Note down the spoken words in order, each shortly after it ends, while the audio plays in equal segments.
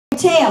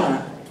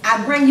Taylor,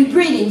 I bring you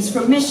greetings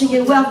from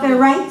Michigan Welfare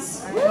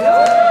Rights.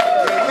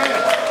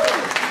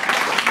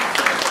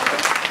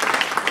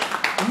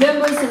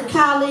 Members and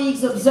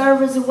colleagues,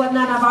 observers and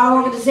whatnot of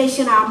our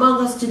organization are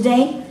among us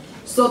today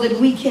so that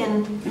we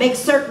can make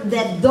certain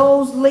that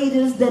those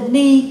leaders that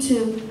need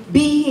to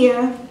be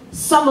here,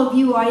 some of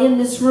you are in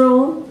this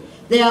room.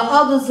 There are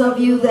others of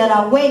you that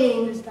are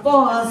waiting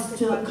for us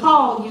to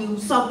call you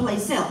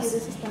someplace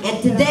else.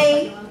 And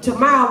today,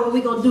 tomorrow, what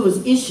we're going to do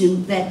is issue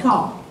that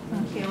call.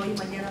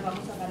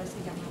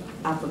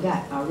 I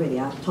forgot already.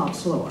 I'll talk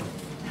slower.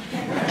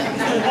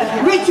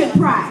 Richard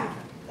Pryor.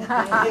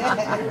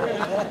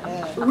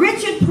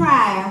 Richard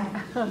Pryor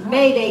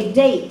made a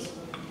date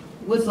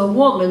with a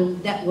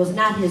woman that was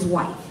not his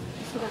wife.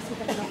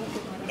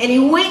 And he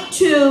went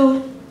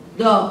to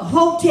the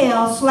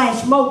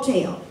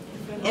hotel/motel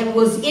and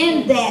was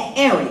in that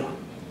area.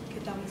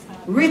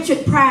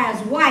 Richard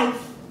Pryor's wife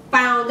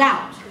found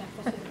out.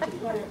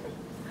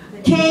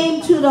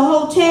 Came to the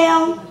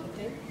hotel,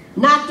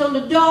 knocked on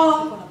the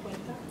door,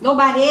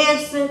 nobody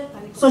answered,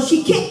 so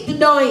she kicked the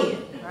door in.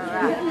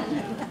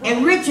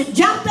 And Richard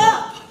jumped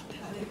up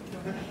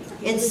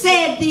and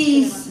said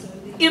these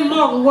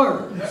immortal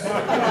words.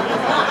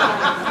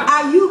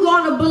 Are you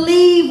going to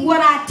believe what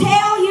I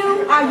tell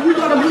you? Or are you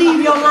going to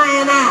believe your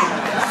lying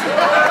eyes?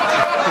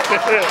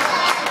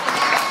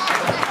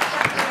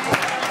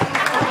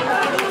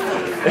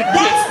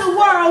 That's the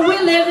world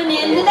we're living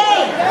in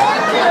today.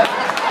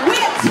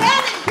 We're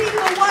telling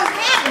people what's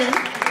happening,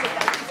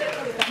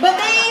 but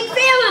they ain't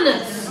feeling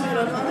us.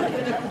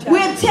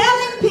 We're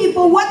telling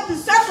people what the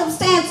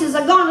circumstances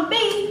are going to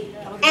be,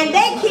 and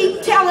they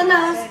keep telling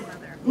us,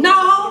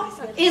 no,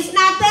 it's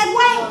not that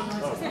way.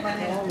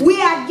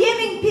 We are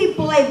giving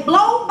people a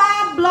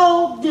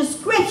blow-by-blow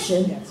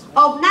description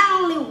of not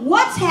only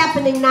what's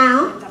happening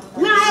now.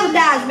 We don't have a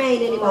Dodge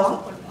Main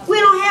anymore. We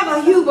don't have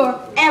a Huber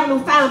Avenue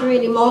Foundry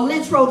anymore,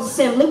 Lynch Road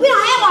Assembly. We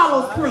don't have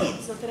all those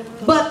plants.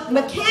 But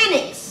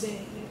mechanics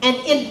and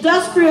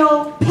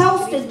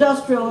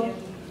post-industrial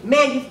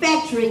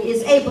manufacturing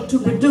is able to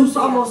produce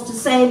almost the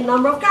same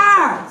number of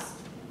cars.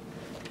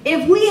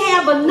 If we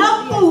have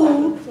enough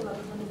food,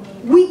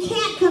 we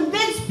can't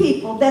convince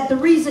people that the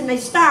reason they're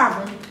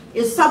starving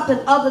is something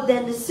other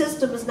than the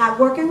system is not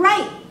working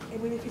right.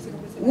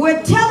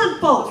 We're telling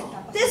folks,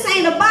 this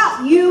ain't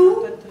about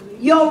you,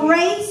 your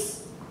race.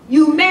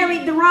 You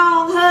married the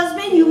wrong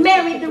husband, you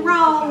married the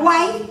wrong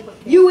wife,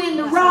 you in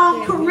the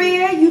wrong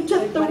career, you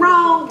took the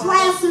wrong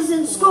classes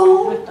in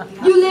school,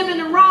 you live in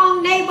the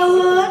wrong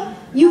neighborhood,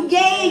 you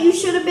gay, you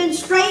should have been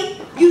straight,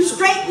 you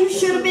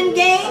should have been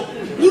gay,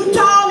 you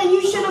tall and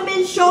you should have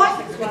been short,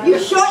 you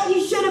short,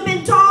 you should have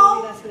been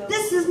tall.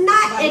 This is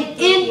not an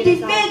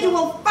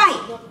individual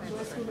fight.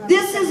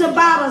 This is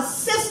about a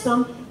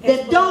system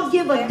that don't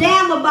give a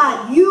damn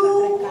about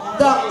you,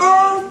 the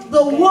earth,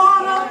 the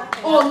water,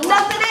 or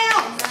nothing else.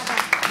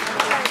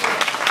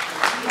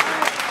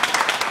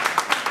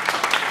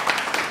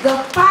 The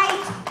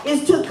fight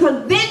is to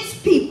convince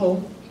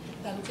people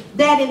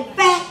that in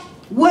fact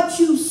what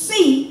you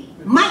see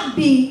might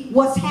be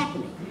what's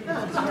happening.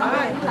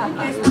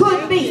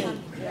 Could be.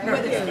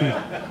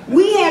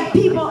 We have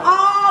people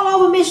all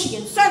over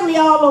Michigan, certainly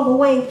all over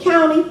Wayne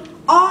County,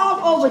 all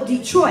over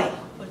Detroit,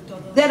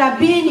 that are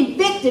being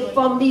evicted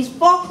from these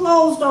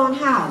foreclosed on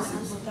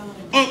houses.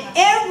 And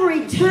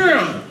every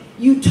time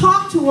you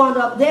talk to one of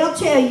them, they'll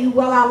tell you,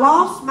 well, I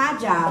lost my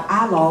job.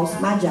 I lost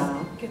my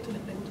job.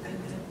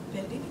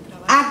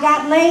 I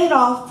got laid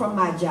off from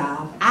my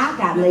job. I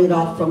got laid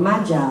off from my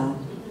job.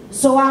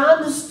 So I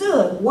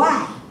understood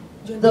why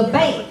the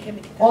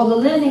bank or the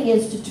lending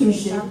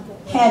institution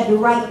had the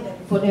right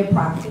for their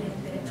property.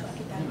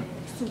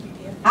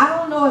 I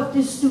don't know if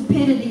this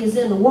stupidity is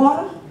in the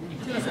water,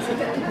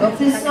 or if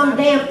this some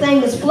damn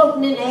thing that's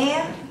floating in the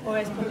air,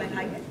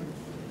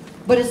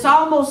 but it's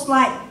almost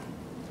like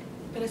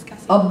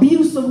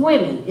abuse of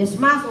women. It's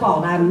my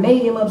fault. I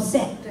made him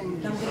upset.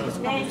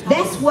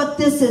 That's what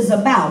this is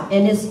about.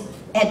 And it's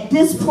at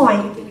this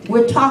point,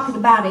 we're talking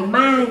about a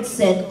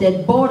mindset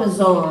that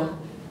borders on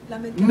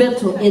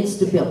mental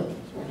instability.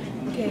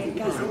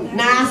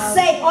 Now, I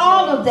say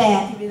all of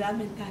that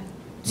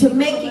to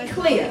make it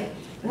clear.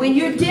 When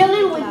you're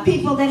dealing with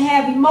people that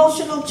have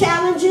emotional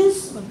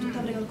challenges,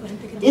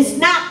 it's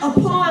not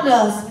upon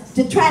us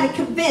to try to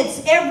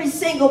convince every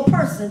single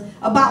person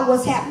about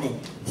what's happening.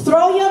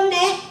 Throw your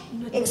net,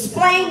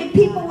 explain to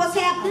people what's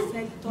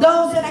happening.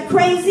 Those that are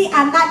crazy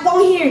are not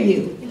going to hear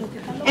you.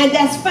 And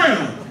that's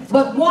fine.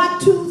 But 1,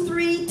 2,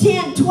 3,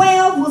 10,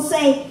 12 will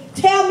say,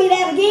 tell me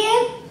that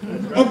again.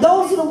 And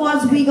those are the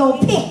ones we going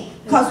to pick.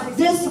 Because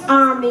this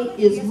army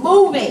is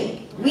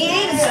moving. We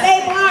ain't a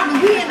stable army.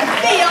 We in the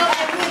field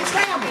and we're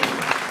traveling.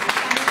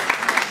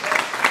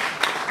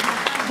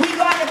 We're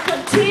going to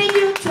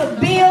continue to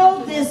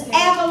build this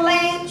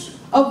avalanche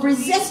of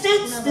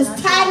resistance, this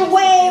tidal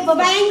wave of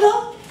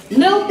anger,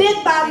 little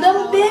bit by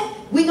little bit.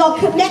 We're going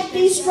to connect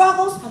these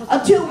struggles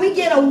until we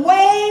get a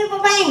wave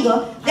of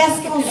anger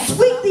that's going to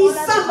sweep these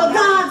son of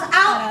guns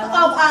out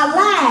of our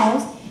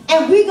lives.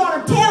 And we're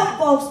going to tell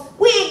folks,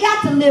 we ain't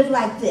got to live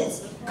like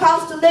this.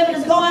 Cost of living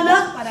is going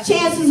up.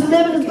 Chances of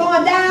living is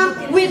going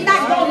down. We're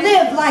not going to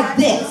live like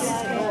this.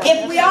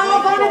 If we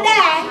all going to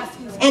die,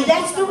 and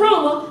that's the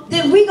rumor,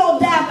 then we going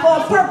to die for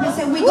a purpose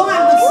and we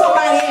going with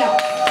somebody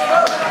else.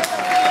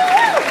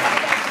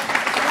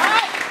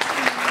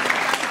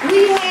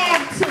 We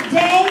have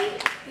today,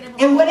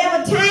 and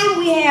whatever time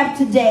we have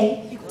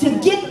today, to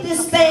get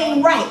this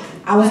thing right.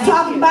 I was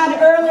talking about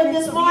it earlier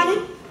this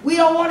morning. We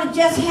don't want to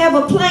just have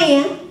a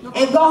plan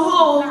and go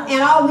home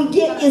and all we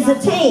get is a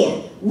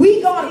 10.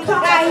 We're going to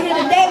come out here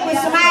today with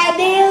some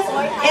ideas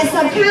and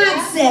some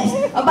concepts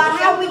about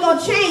how we're going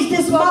to change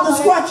this mother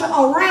scorcher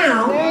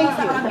around.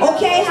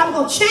 Okay, how we're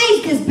going to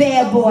change this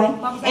bad boy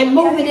and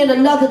move it in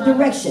another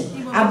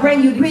direction. I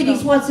bring you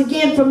greetings once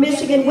again from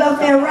Michigan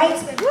Welfare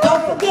Rights.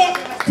 Don't forget,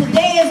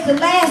 today is the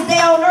last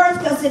day on earth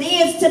because it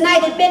ends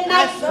tonight at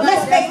midnight.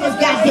 Let's make this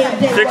goddamn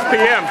day. 6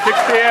 p.m., 6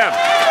 p.m.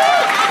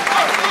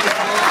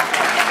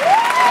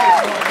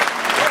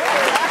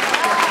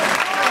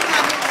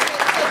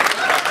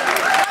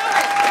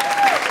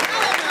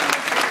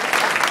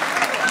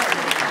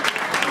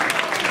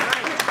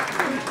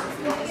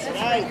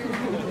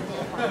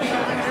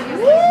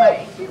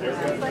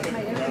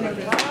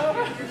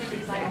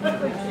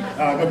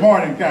 Good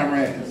morning,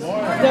 comrades.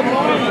 Good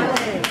morning.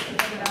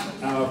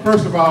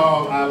 First of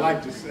all, I'd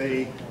like to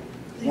say,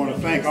 I want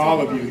to thank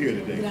all of you here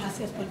today.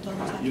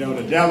 You know,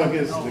 the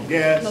delegates, the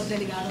guests,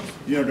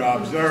 you know, the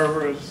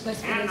observers,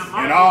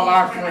 and all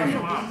our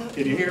friends.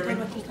 Can you hear me? A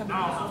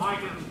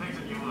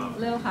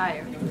little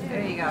higher.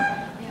 There you go.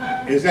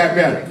 Is that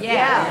better?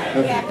 Yeah.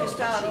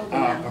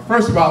 Okay.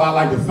 First of all, I'd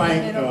like to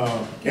thank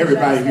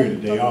everybody here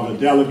today, all the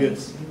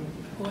delegates,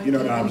 you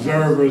know, the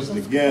observers,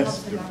 the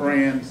guests, the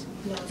friends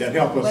that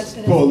help us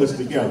pull this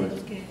together.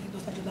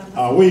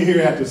 We're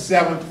here at the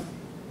 7th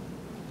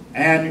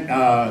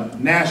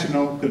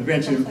National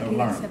Convention of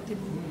Learning.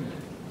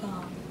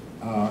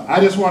 I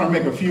just want to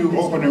make a few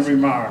opening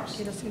remarks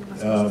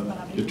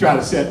to try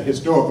to set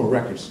historical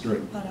records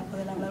straight.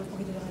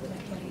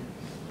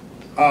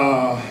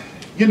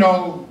 You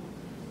know,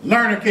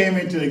 Learner came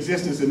into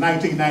existence in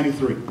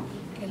 1993.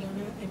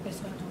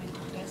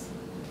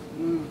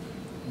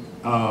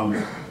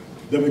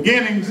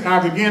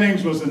 Our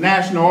beginnings was the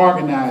National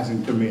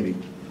Organizing Committee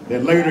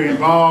that later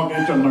evolved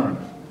into Learner.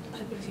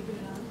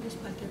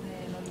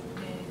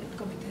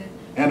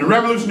 And the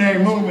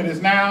revolutionary movement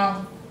is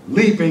now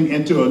leaping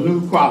into a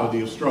new quality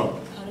of struggle.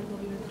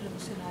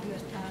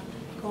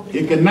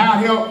 It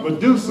cannot help but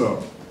do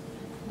so,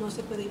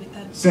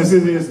 since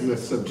it is the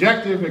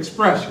subjective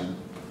expression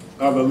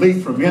of a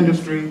leap from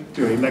industry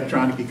to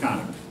electronic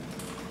economy.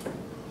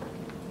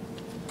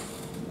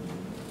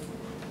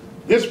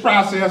 This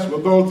process will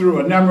go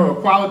through a number of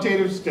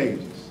qualitative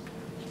stages.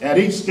 At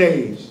each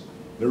stage,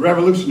 the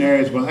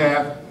revolutionaries will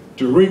have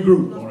to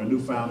regroup on a new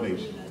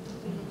foundation.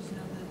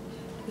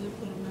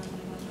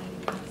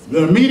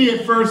 The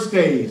immediate first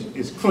stage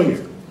is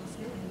clear.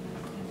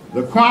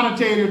 The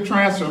quantitative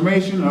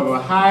transformation of a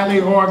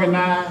highly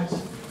organized,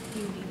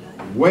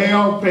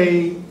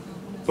 well-paid,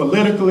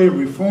 politically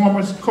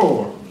reformist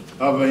core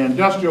of an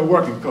industrial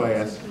working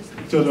class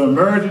to the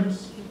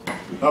emergence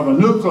of a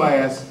new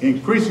class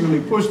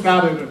increasingly pushed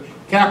out of the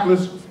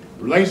capitalist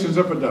relations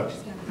of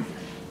production.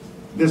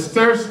 This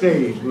third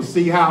stage will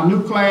see how a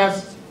new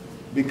class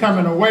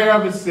becoming aware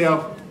of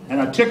itself and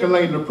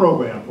articulating a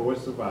program for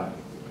its survival.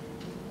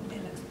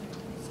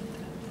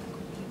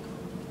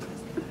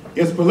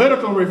 Its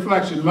political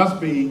reflection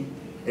must be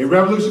a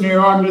revolutionary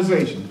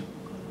organization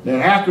that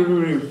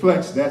accurately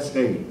reflects that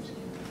stage,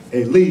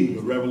 a league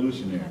of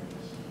revolutionaries.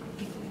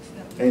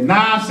 A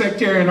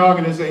non-sectarian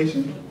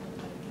organization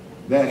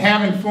that,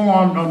 having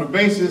formed on the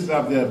basis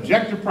of the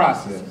objective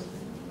process,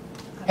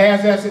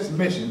 has as its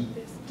mission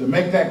to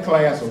make that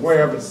class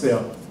aware of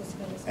itself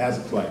as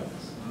a class.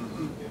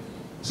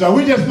 So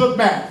we just look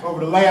back over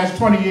the last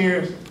 20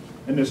 years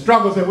and the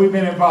struggles that we've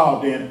been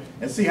involved in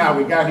and see how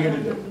we got here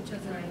today.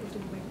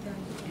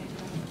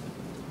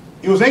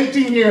 It was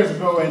 18 years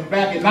ago, and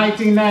back in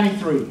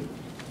 1993,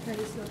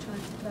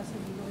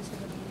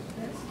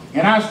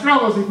 and our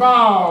struggles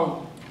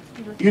evolved,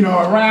 you know,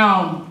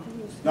 around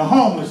the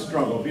homeless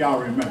struggle, if y'all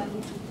remember.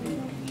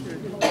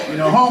 You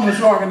know,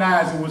 homeless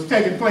organizing was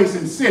taking place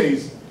in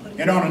cities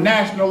and on a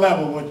national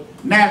level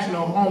with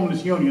national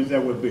homeless unions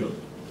that were built.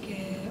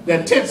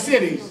 That 10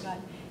 cities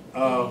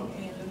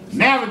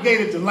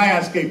navigated the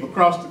landscape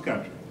across the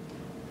country.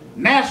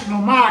 National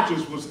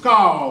marches was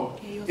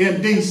called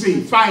in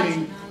D.C.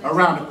 fighting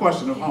around the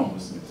question of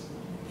homelessness.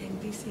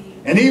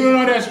 And even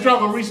though that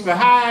struggle reached a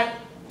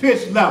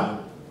high-pitched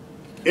level,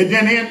 it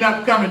didn't end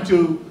up coming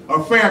to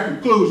a fair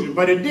conclusion,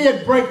 but it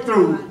did break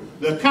through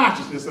the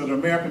consciousness of the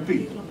American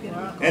people.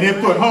 And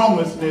it put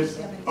homelessness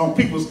on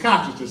people's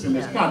consciousness in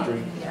this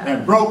country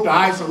and broke the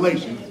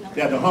isolation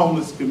that the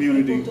homeless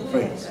community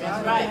faced.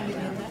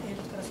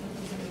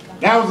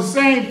 That was the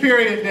same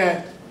period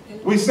that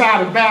we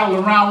saw the battle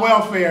around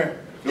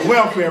the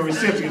welfare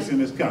recipients in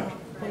this country.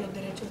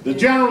 The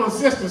general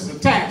assistance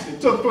attacks that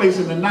took place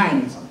in the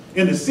 90s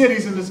in the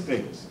cities and the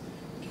states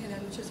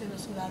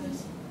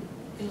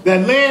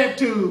that led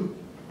to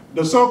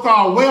the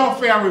so-called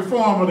welfare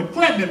reform of the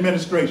Clinton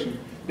administration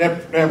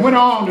that went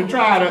on to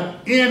try to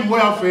end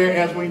welfare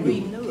as we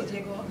knew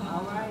it.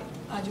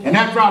 And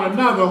that brought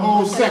another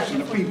whole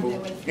section of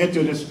people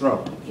into this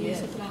struggle.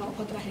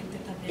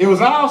 It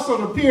was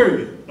also the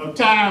period of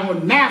time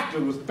when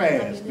NAFTA was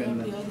passed,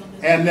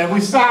 and then we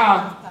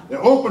saw the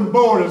open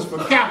borders for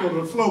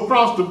capital to flow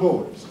across the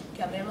borders.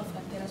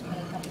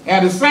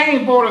 And the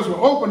same borders were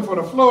open for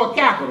the flow of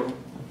capital.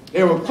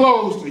 They were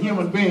closed to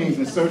human beings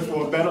in search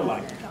for a better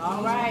life.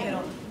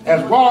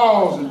 As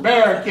walls and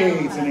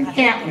barricades and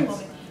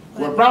encampments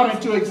were brought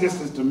into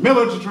existence to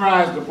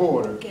militarize the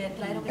border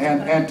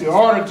and to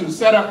order to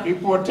set up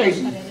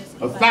deportation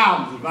of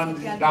thousands of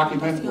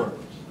undocumented workers.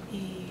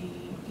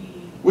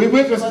 We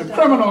witnessed the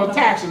criminal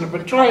attacks and the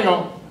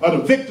betrayal of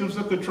the victims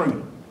of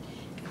Katrina.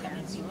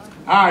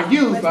 Our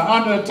youth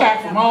are under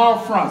attack from all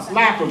fronts: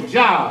 lack of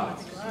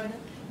jobs,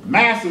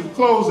 massive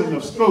closing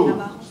of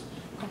schools,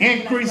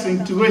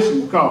 increasing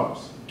tuition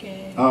costs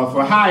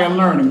for higher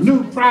learning,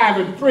 new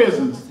private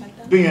prisons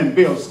being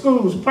built,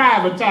 schools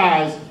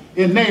privatized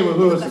in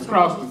neighborhoods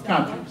across the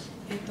country,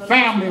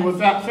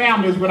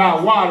 families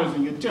without waters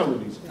and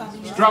utilities,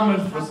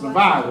 struggling for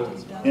survival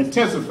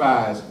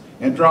intensifies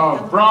and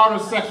draws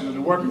broader sections of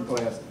the working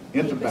class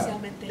into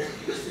battle.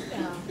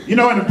 You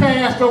know, in the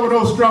past, over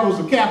those struggles,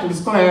 the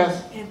capitalist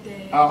class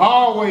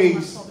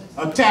always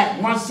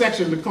attacked one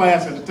section of the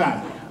class at a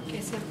time.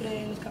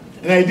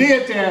 And they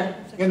did that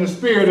in the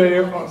spirit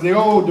of the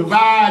old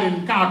divide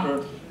and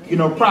conquer, you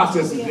know,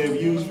 processes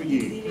they've used for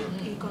years.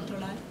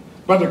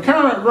 But the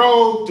current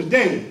road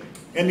today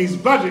and these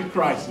budget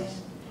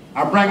crises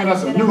are bringing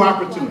us a new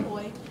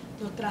opportunity.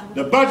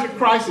 The budget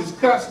crisis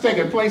cuts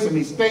taking place in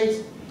these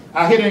states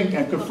are hitting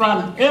and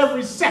confronting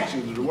every section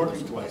of the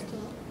working class.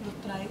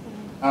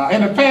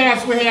 In the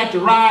past, we had to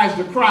rise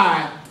the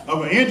cry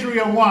of an injury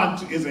of one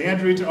is an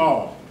injury to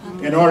all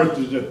in order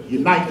to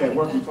unite that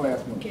working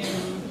class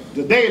movement.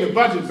 Today, the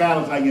budget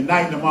battles are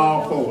uniting them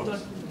all forward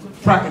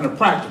in a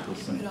practical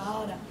sense.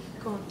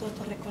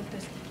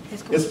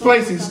 It's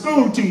placing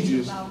school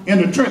teachers in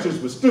the trenches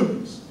with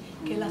students,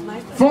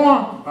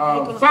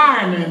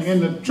 firemen in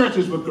the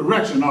trenches with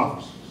correction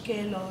officers,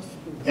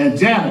 and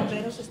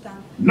janitors,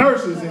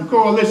 nurses in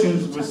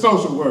coalitions with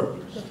social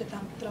workers,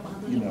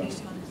 you know,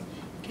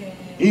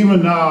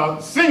 even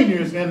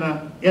seniors in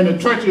the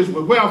trenches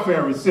with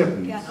welfare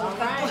recipients.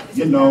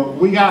 You know,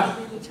 we got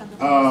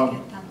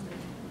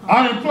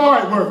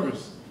unemployed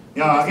workers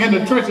in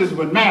the trenches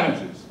with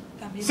managers.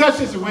 Such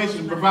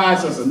situation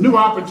provides us a new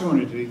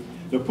opportunity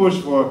to push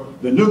for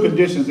the new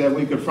conditions that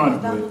we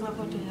confronted with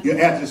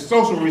as the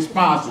social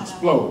response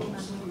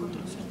explodes.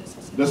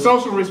 The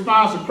social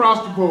response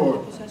across the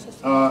board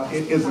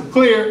is a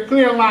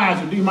clear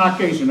lines of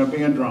demarcation are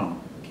being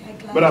drawn.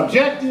 But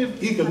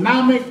objective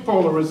economic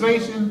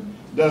polarization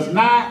does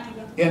not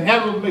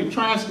inevitably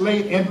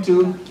translate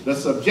into the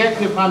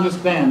subjective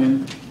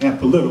understanding and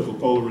political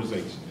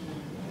polarization.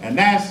 And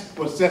that's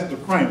what sets the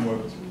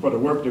framework for the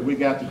work that we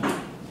got to do.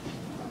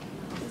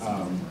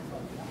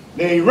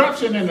 The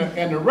eruption in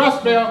the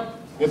Rust Belt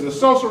is a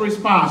social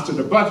response to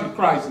the budget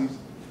crisis,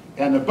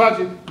 and the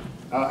budget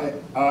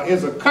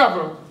is a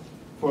cover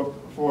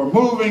for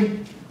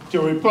moving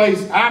to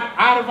replace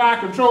out of our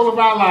control of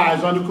our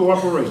lives under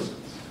corporations.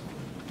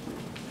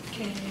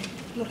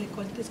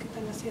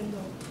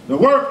 The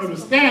work of the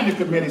Standing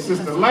Committee since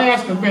the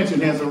last convention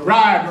has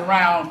arrived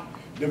around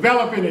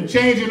developing and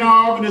changing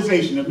our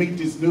organization to meet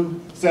this new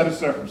set of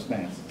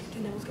circumstances.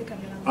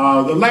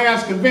 The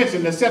last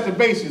convention that set the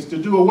basis to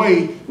do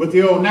away with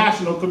the old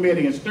National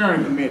Committee and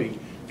Steering Committee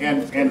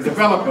and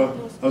develop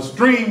a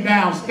streamed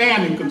down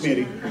Standing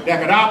Committee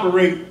that could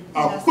operate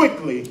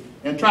quickly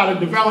and try to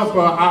develop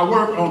our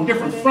work on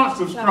different fronts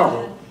of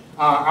struggle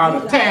are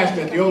the tasks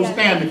that the old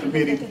Standing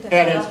Committee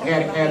had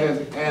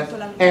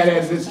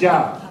as its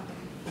job.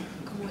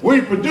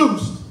 We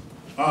produced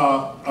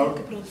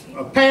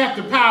a Path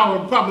to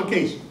Power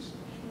publications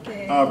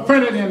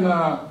printed in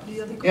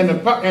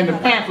the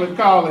pamphlet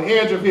called The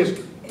Edge of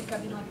History.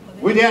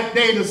 We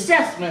updated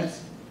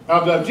assessments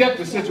of the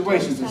objective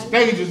situations and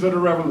stages of the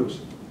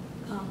revolution.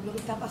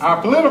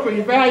 Our political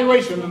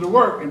evaluation of the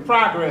work in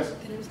progress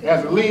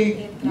as the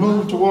League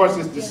moved towards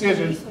its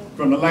decisions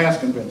from the last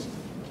convention.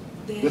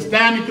 The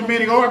Standing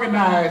Committee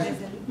organized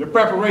the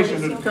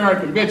preparation of the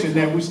current convention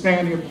that we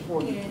stand here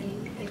before you.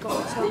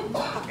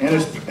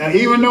 And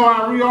even though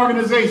our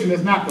reorganization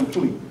is not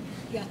complete,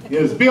 it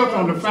is built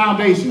on the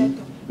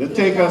foundation that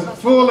take us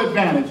full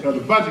advantage of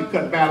the budget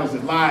cut battles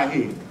that lie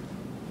ahead.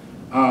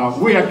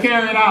 We are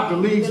carrying out the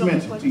League's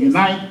mission to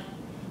unite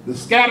the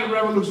scattered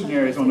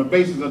revolutionaries on the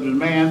basis of the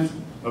demands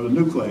of the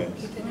new class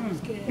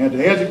and to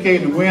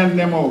educate and win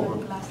them over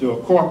to a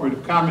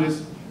corporate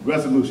communist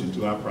resolution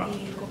to our problem.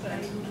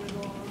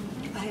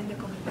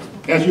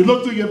 As you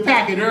look through your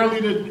packet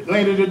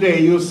later today,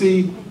 you'll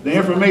see the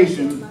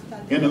information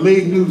in the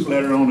League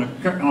newsletter on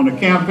the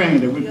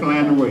campaign that we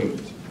plan to wage.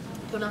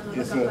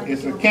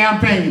 It's a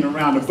campaign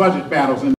around the budget battles.